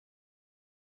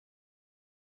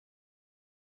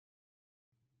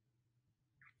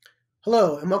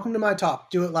Hello, and welcome to my talk,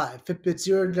 Do It Live, Fitbit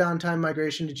Zero Downtime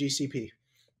Migration to GCP.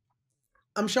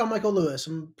 I'm Sean Michael Lewis.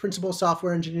 I'm Principal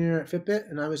Software Engineer at Fitbit,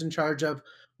 and I was in charge of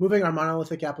moving our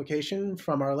monolithic application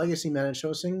from our legacy managed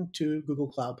hosting to Google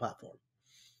Cloud Platform.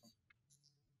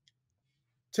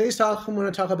 Today's talk, I'm going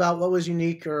to talk about what was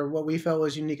unique or what we felt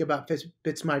was unique about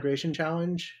Fitbit's migration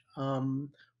challenge. We're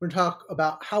going to talk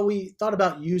about how we thought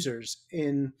about users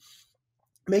in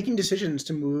making decisions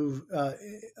to move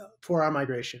for our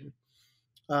migration.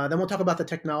 Then we'll talk about the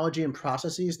technology and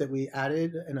processes that we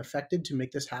added and affected to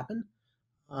make this happen.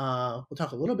 We'll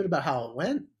talk a little bit about how it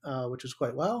went, which was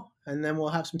quite well, and then we'll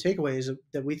have some takeaways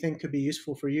that we think could be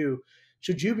useful for you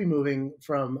should you be moving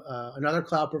from another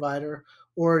cloud provider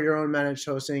or your own managed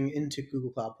hosting into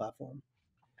Google Cloud Platform.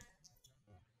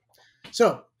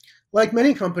 So, like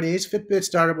many companies, Fitbit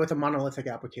started with a monolithic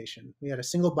application. We had a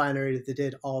single binary that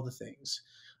did all the things.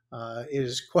 It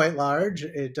is quite large.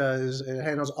 It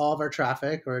handles all of our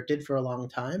traffic, or it did for a long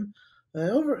time.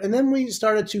 And then we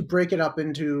started to break it up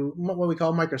into what we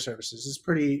call microservices. It's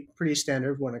pretty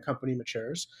standard when a company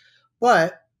matures.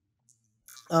 But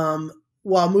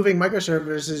while moving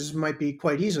microservices might be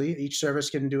quite easy, each service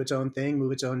can do its own thing,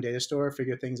 move its own data store,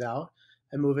 figure things out,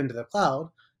 and move into the cloud.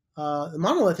 The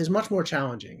monolith is much more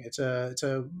challenging. It's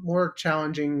a more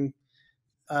challenging.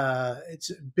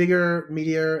 It's bigger,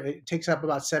 meatier. It takes up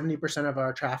about 70% of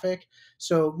our traffic.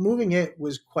 So moving it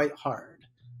was quite hard.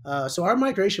 So our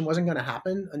migration wasn't going to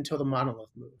happen until the monolith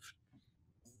moved.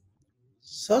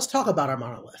 So let's talk about our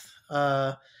monolith.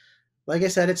 Like I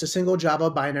said, it's a single Java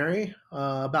binary,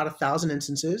 about 1,000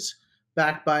 instances,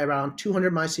 backed by around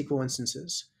 200 MySQL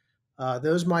instances.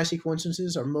 Those MySQL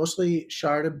instances are mostly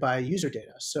sharded by user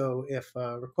data. So if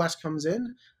a request comes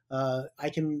in, I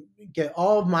can get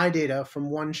all of my data from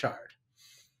one shard.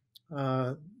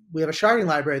 We have a sharding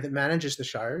library that manages the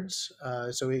shards,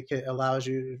 so it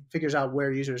figures out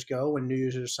where users go when new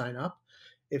users sign up.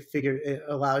 It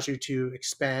allows you to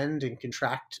expand and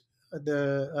contract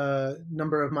the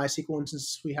number of MySQL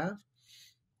instances we have.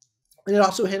 And it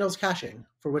also handles caching,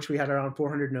 for which we had around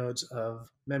 400 nodes of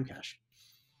memcache.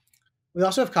 We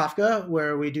also have Kafka,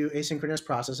 where we do asynchronous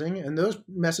processing, and those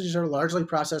messages are largely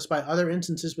processed by other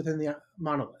instances within the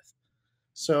monolith.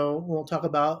 So we'll talk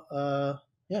about, we'll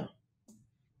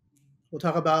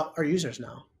talk about our users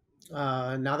now.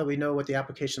 Now that we know what the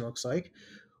application looks like,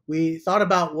 we thought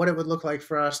about what it would look like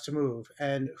for us to move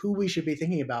and who we should be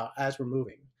thinking about as we're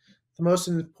moving. The most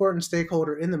important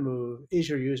stakeholder in the move is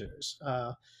your users.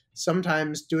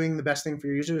 Sometimes doing the best thing for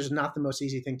your users is not the most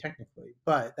easy thing technically,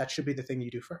 but that should be the thing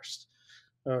you do first,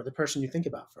 or the person you think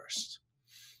about first.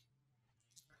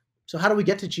 So how do we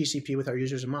get to GCP with our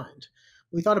users in mind?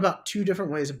 We thought about two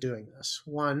different ways of doing this.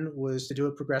 One was to do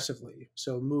it progressively,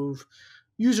 so move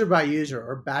user by user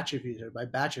or batch of user by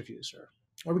batch of user,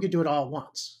 or we could do it all at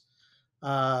once.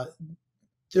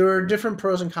 There are different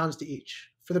pros and cons to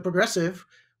each. For the progressive,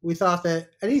 we thought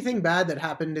that anything bad that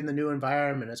happened in the new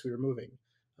environment as we were moving,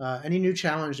 any new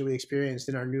challenge that we experienced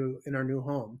in our new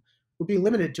home, would be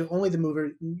limited to only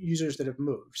the users that have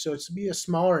moved. So it's to be a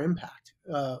smaller impact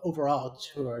overall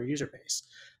to our user base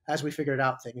as we figured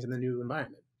out things in the new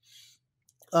environment.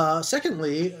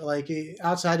 Secondly, like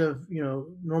outside of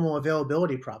normal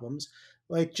availability problems,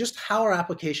 like just how our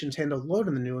applications handle load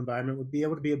in the new environment would be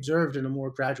able to be observed in a more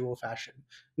gradual fashion.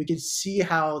 We could see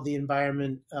how the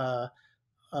environment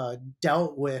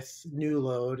dealt with new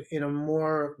load in a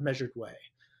more measured way.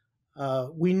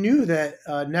 We knew that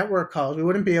network calls, we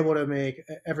wouldn't be able to make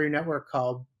every network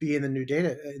call be in the new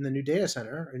data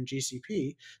center in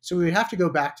GCP. So we would have to go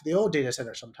back to the old data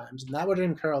center sometimes, and that would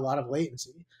incur a lot of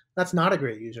latency. That's not a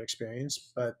great user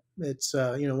experience, but it's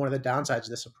one of the downsides of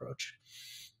this approach.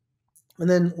 And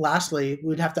then lastly,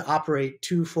 we'd have to operate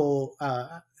two full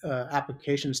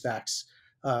application stacks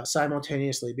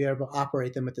simultaneously, be able to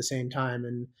operate them at the same time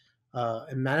and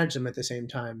manage them at the same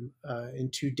time in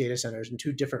two data centers and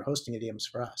two different hosting idioms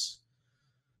for us.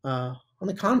 On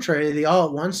the contrary, the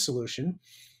all-at-once solution,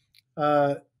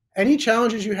 any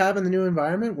challenges you have in the new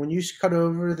environment, when you cut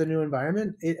over the new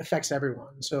environment, it affects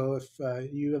everyone. So if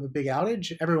you have a big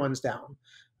outage, everyone's down.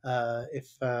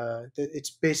 It's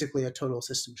basically a total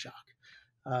system shock.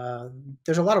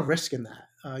 There's a lot of risk in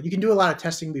that. You can do a lot of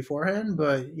testing beforehand,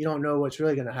 but you don't know what's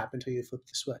really going to happen until you flip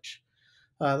the switch.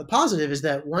 The positive is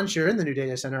that once you're in the new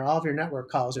data center, all of your network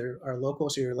calls are local,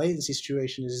 so your latency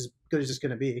situation is as good as it's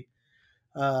going to be.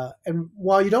 And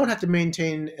while you don't have to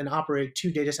maintain and operate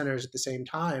two data centers at the same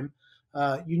time,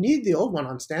 you need the old one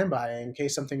on standby in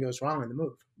case something goes wrong in the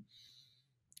move.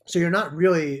 So you're not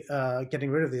really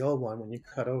getting rid of the old one when you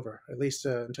cut over, at least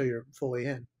until you're fully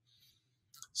in.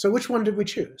 So which one did we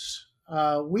choose?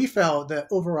 we felt that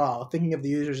overall, thinking of the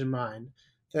users in mind,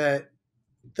 that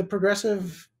the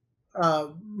progressive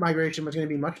migration was going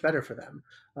to be much better for them.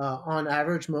 On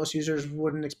average, most users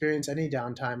wouldn't experience any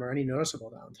downtime or any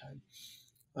noticeable downtime.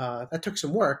 That took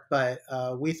some work, but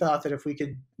we thought that if we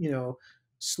could,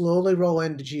 slowly roll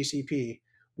into GCP,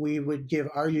 we would give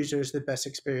our users the best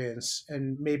experience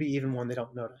and maybe even one they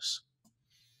don't notice.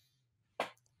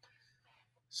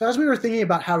 So as we were thinking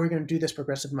about how we're going to do this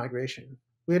progressive migration,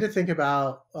 we had to think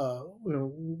about,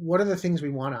 what are the things we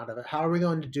want out of it? How are we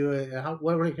going to do it? And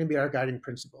what are going to be our guiding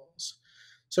principles?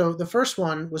 So the first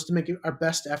one was to make our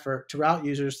best effort to route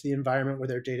users to the environment where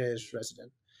their data is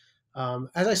resident.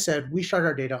 As I said, we shard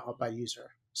our data out by user.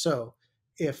 So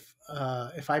if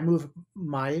I move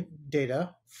my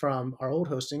data from our old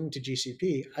hosting to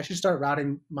GCP, I should start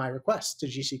routing my requests to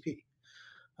GCP.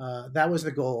 That was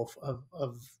the goal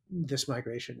of this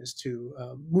migration, is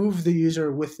to move the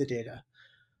user with the data.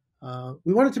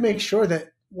 We wanted to make sure that,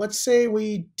 let's say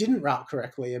we didn't route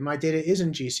correctly and my data is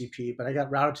in GCP, but I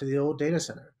got routed to the old data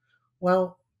center.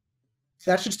 Well,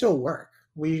 that should still work.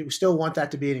 We still want that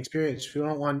to be an experience. We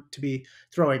don't want to be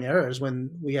throwing errors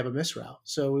when we have a misroute.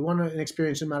 So we want an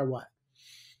experience no matter what.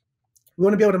 We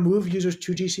want to be able to move users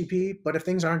to GCP, but if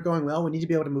things aren't going well, we need to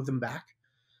be able to move them back.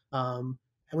 And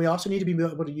we also need to be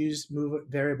able to move at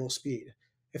variable speed.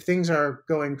 If things are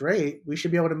going great, we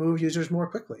should be able to move users more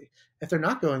quickly. If they're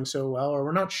not going so well, or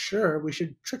we're not sure, we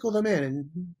should trickle them in and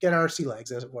get our sea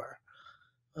legs, as it were.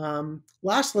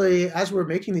 Lastly, as we're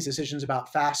making these decisions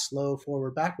about fast, slow,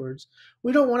 forward, backwards,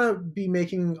 we don't want to be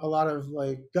making a lot of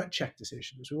gut check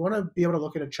decisions. We want to be able to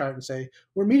look at a chart and say,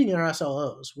 we're meeting our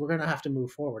SLOs. We're going to have to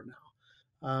move forward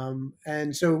now.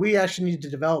 And so we actually needed to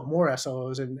develop more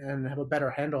SLOs and have a better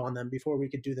handle on them before we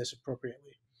could do this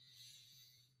appropriately.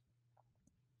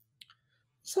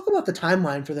 Let's talk about the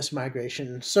timeline for this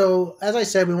migration. So as I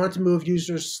said, we wanted to move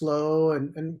users slow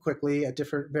and quickly at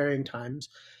different varying times.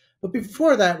 But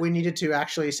before that, we needed to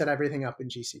actually set everything up in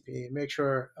GCP and make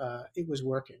sure it was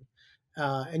working.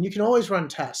 And you can always run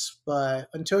tests, but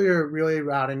until you're really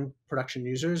routing production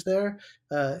users there,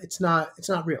 it's not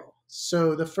real.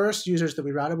 So the first users that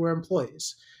we routed were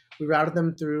employees. We routed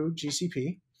them through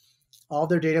GCP. All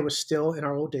their data was still in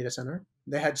our old data center.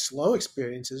 They had slow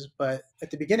experiences, but at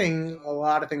the beginning, a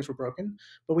lot of things were broken.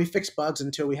 But we fixed bugs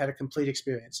until we had a complete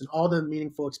experience. And all the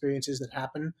meaningful experiences that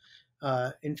happen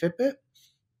in Fitbit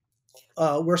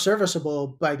were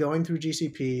serviceable by going through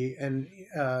GCP, and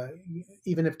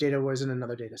even if data was in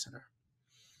another data center.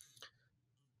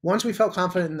 Once we felt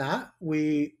confident in that,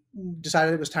 we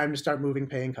decided it was time to start moving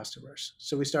paying customers.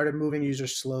 So we started moving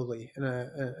users slowly in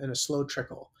a slow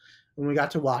trickle. When we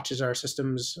got to watch as our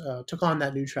systems took on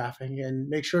that new traffic and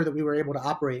make sure that we were able to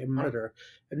operate and monitor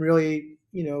and really,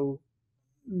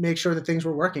 make sure that things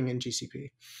were working in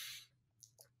GCP.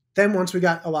 Then once we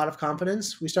got a lot of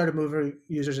confidence, we started moving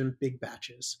users in big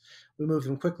batches. We moved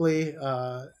them quickly,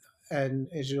 and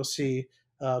as you'll see,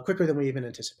 quicker than we even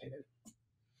anticipated.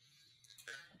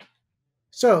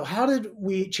 So how did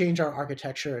we change our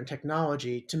architecture and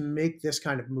technology to make this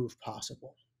kind of move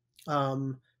possible?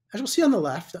 As you'll see on the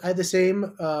left, I had the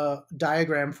same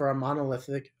diagram for our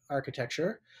monolithic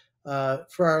architecture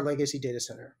for our legacy data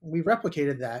center. We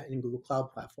replicated that in Google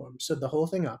Cloud Platform, so the whole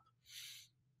thing up.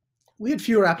 We had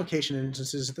fewer application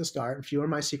instances at the start and fewer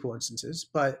MySQL instances,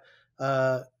 but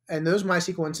and those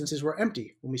MySQL instances were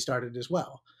empty when we started as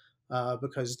well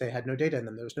because they had no data in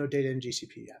them. There was no data in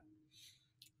GCP yet.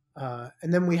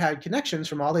 And then we had connections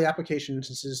from all the application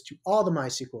instances to all the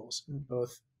MySQLs in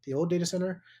both the old data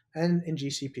center and in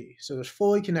GCP. So there's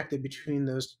fully connected between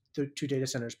those two data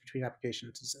centers, between application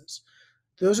instances.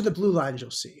 Those are the blue lines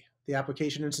you'll see. The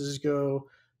application instances go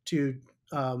to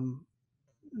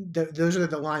those are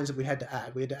the lines that we had to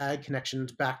add. We had to add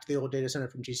connections back to the old data center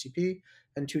from GCP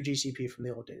and to GCP from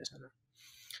the old data center.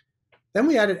 Then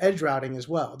we added edge routing as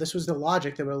well. This was the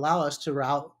logic that would allow us to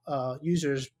route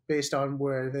users based on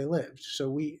where they lived. So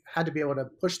we had to be able to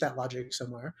push that logic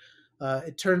somewhere.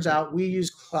 It turns out we use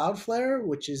Cloudflare,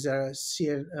 which is a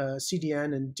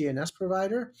CDN and DNS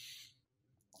provider.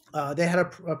 They had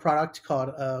a product called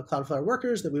Cloudflare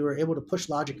Workers that we were able to push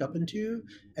logic up into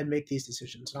and make these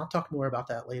decisions. And I'll talk more about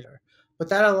that later. But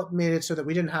that made it so that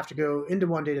we didn't have to go into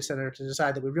one data center to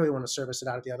decide that we really want to service it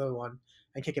out of the other one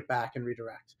and kick it back and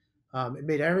redirect. It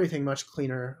made everything much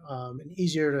cleaner and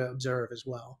easier to observe as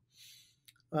well.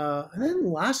 And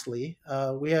then lastly,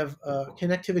 we have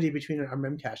connectivity between our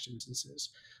Memcached instances.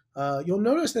 You'll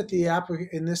notice that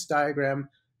in this diagram,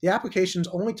 the applications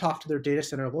only talk to their data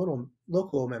center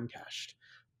local memcached.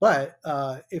 But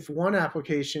if one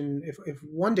application, if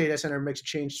one data center makes a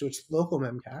change to its local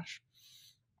memcache,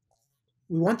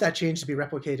 we want that change to be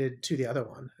replicated to the other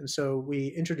one. And so we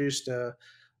introduced a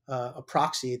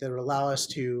proxy that would allow us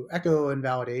to echo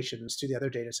invalidations to the other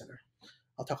data center.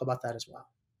 I'll talk about that as well.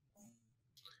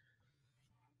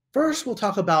 First, we'll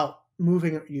talk about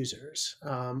moving users.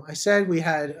 I said we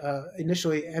had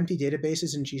initially empty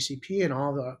databases in GCP and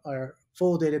all of our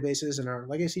full databases in our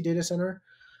legacy data center.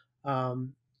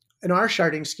 In our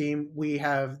sharding scheme, we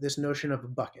have this notion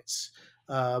of buckets.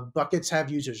 Buckets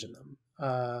have users in them.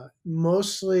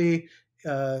 Mostly,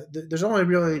 there's only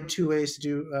really two ways to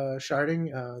do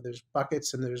sharding. There's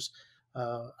buckets and there's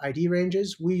ID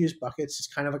ranges. We use buckets.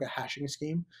 It's kind of like a hashing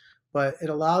scheme, but it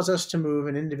allows us to move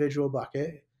an individual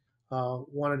bucket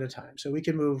one at a time. So we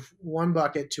can move one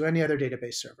bucket to any other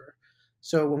database server.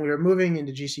 So when we were moving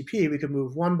into GCP, we could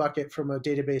move one bucket from a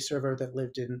database server that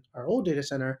lived in our old data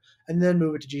center and then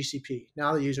move it to GCP.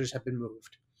 Now the users have been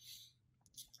moved.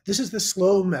 This is the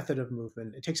slow method of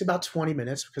movement. It takes about 20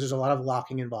 minutes because there's a lot of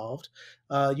locking involved.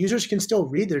 Users can still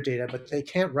read their data, but they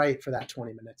can't write for that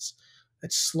 20 minutes.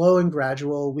 It's slow and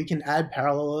gradual. We can add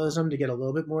parallelism to get a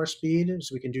little bit more speed,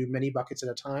 so we can do many buckets at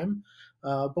a time.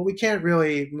 But we can't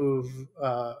really move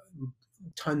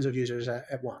tons of users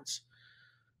at once.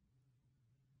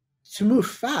 To move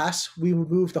fast, we would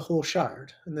move the whole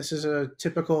shard. And this is a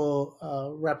typical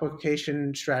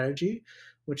replication strategy,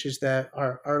 which is that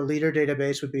our leader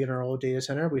database would be in our old data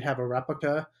center. We'd have a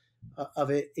replica of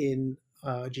it in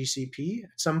GCP. At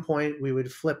some point, we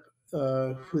would flip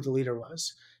who the leader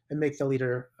was and make the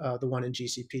leader the one in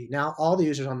GCP. Now, all the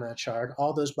users on that shard,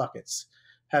 all those buckets,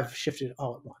 have shifted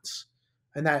all at once.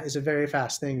 And that is a very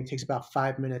fast thing. It takes about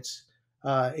 5 minutes.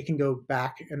 It can go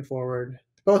back and forward.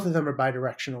 Both of them are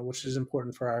bidirectional, which is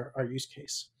important for our use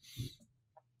case.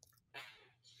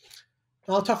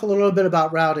 I'll talk a little bit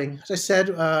about routing. As I said,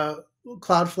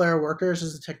 Cloudflare Workers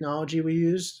is the technology we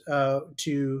use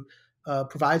to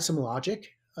provide some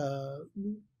logic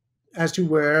as to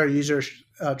where user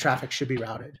traffic should be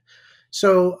routed.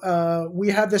 So we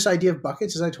have this idea of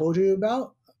buckets, as I told you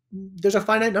about. There's a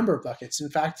finite number of buckets. In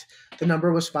fact, the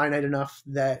number was finite enough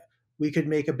that we could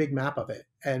make a big map of it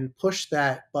and push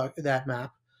that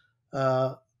map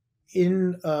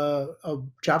in a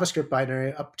JavaScript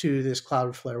binary up to this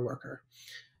Cloudflare worker.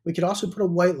 We could also put a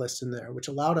whitelist in there, which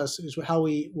allowed us, is how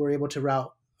we were able to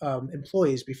route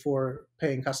employees before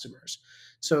paying customers.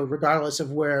 So regardless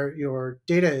of where your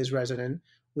data is resident,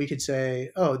 we could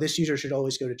say, oh, this user should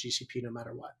always go to GCP no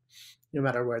matter what, no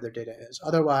matter where their data is.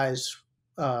 Otherwise,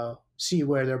 see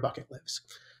where their bucket lives.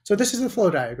 So this is the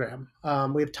flow diagram.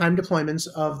 We have time deployments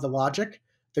of the logic,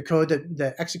 the code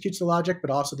that executes the logic, but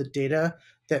also the data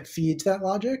that feeds that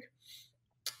logic.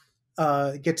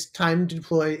 Gets time to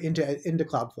deploy into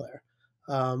Cloudflare.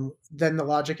 Then the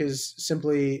logic is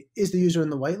simply, is the user in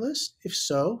the whitelist? If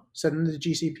so, send them to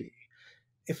GCP.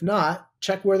 If not,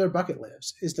 check where their bucket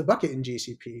lives. Is the bucket in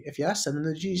GCP? If yes, send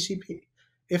them to GCP.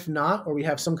 If not, or we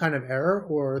have some kind of error,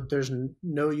 or there's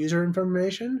no user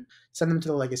information, send them to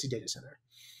the legacy data center.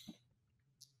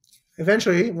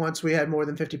 Eventually, once we had more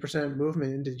than 50%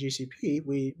 movement into GCP,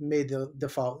 we made the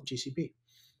default GCP.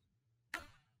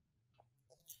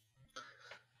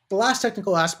 The last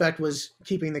technical aspect was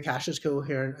keeping the caches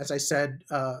coherent. As I said,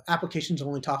 applications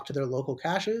only talk to their local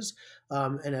caches,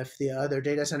 and if the other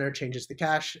data center changes the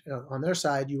cache on their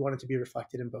side, you want it to be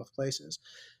reflected in both places.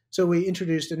 So we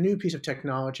introduced a new piece of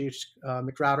technology,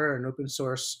 McRouter, an open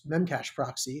source memcache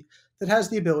proxy that has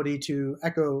the ability to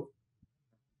echo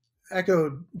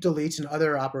deletes and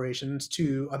other operations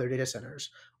to other data centers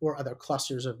or other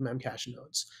clusters of memcache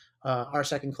nodes. Our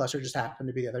second cluster just happened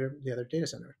to be the other data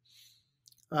center.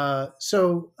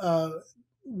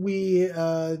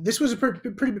 This was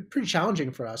pretty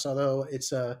challenging for us, although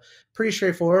it's pretty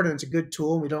straightforward and it's a good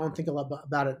tool. And we don't think a lot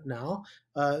about it now.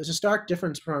 It's a stark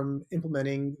difference from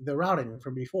implementing the routing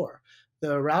from before.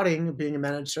 The routing, being a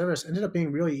managed service, ended up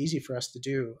being really easy for us to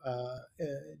do.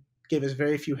 It gave us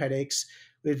very few headaches.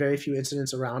 We had very few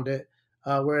incidents around it.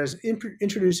 Whereas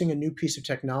introducing a new piece of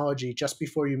technology just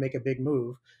before you make a big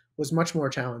move was much more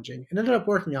challenging. It ended up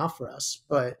working out for us,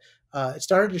 but it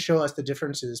started to show us the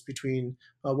differences between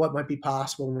what might be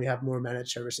possible when we have more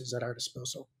managed services at our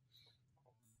disposal.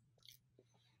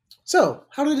 So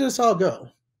how did this all go?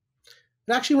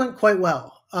 It actually went quite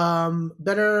well,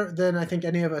 better than I think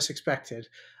any of us expected.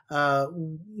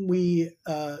 The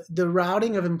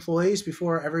routing of employees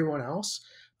before everyone else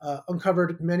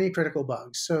uncovered many critical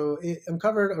bugs. So it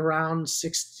uncovered around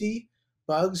 60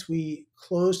 bugs. We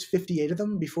closed 58 of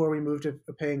them before we moved to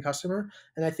a paying customer.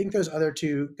 And I think those other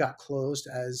two got closed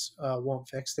as won't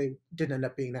fix. They didn't end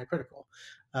up being that critical.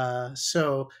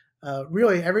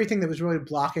 Really, everything that was really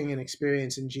blocking an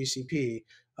experience in GCP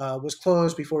was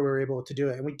closed before we were able to do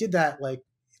it. And we did that like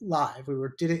live.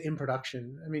 Did it in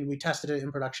production. I mean, we tested it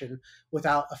in production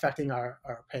without affecting our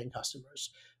paying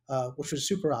customers, which was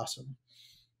super awesome.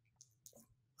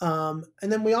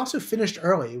 And then we also finished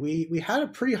early. We had a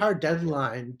pretty hard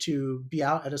deadline to be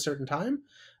out at a certain time,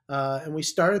 and we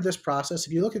started this process.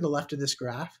 If you look at the left of this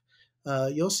graph,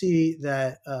 you'll see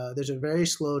that there's a very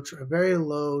a very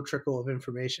low trickle of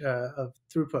information of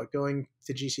throughput going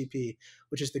to GCP,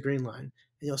 which is the green line,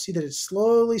 and you'll see that it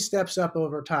slowly steps up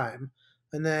over time.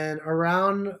 And then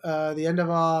around the end of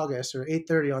August or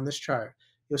 8:30 on this chart,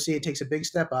 you'll see it takes a big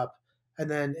step up,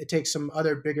 and then it takes some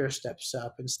other bigger steps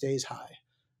up and stays high.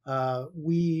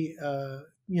 Based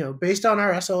on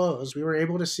our SLOs, we were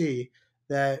able to see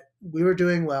that we were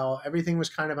doing well. Everything was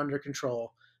kind of under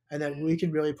control, and that we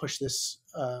could really push this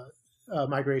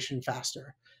migration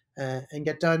faster and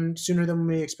get done sooner than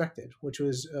we expected, which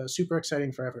was super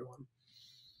exciting for everyone.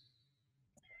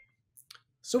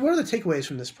 So, what are the takeaways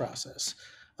from this process?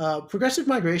 Progressive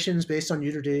migrations based on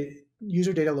user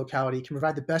data locality can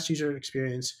provide the best user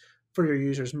experience for your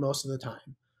users most of the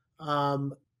time.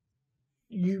 Um,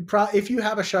 if you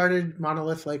have a sharded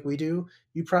monolith like we do,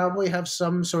 you probably have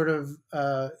some sort of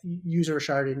user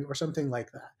sharding or something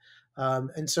like that.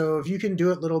 And so if you can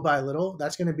do it little by little,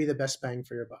 that's going to be the best bang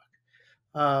for your buck.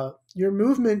 Your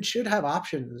movement should have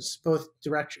options, both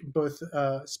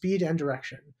speed and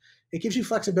direction. It gives you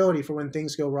flexibility for when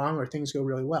things go wrong or things go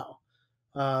really well.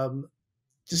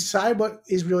 Decide what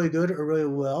is really good or really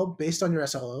well based on your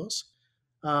SLOs.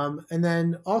 And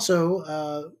then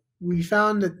also, we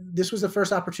found that this was the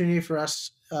first opportunity for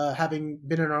us, having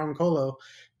been in our own colo,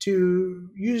 to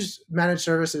use managed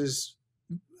services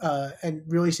and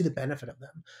really see the benefit of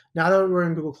them. Now that we're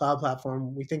in Google Cloud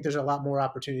Platform, we think there's a lot more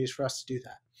opportunities for us to do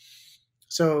that.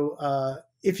 So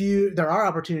if there are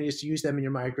opportunities to use them in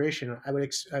your migration, I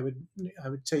would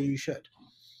say you should.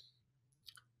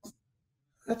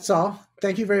 That's all.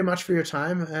 Thank you very much for your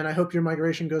time, and I hope your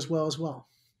migration goes well as well.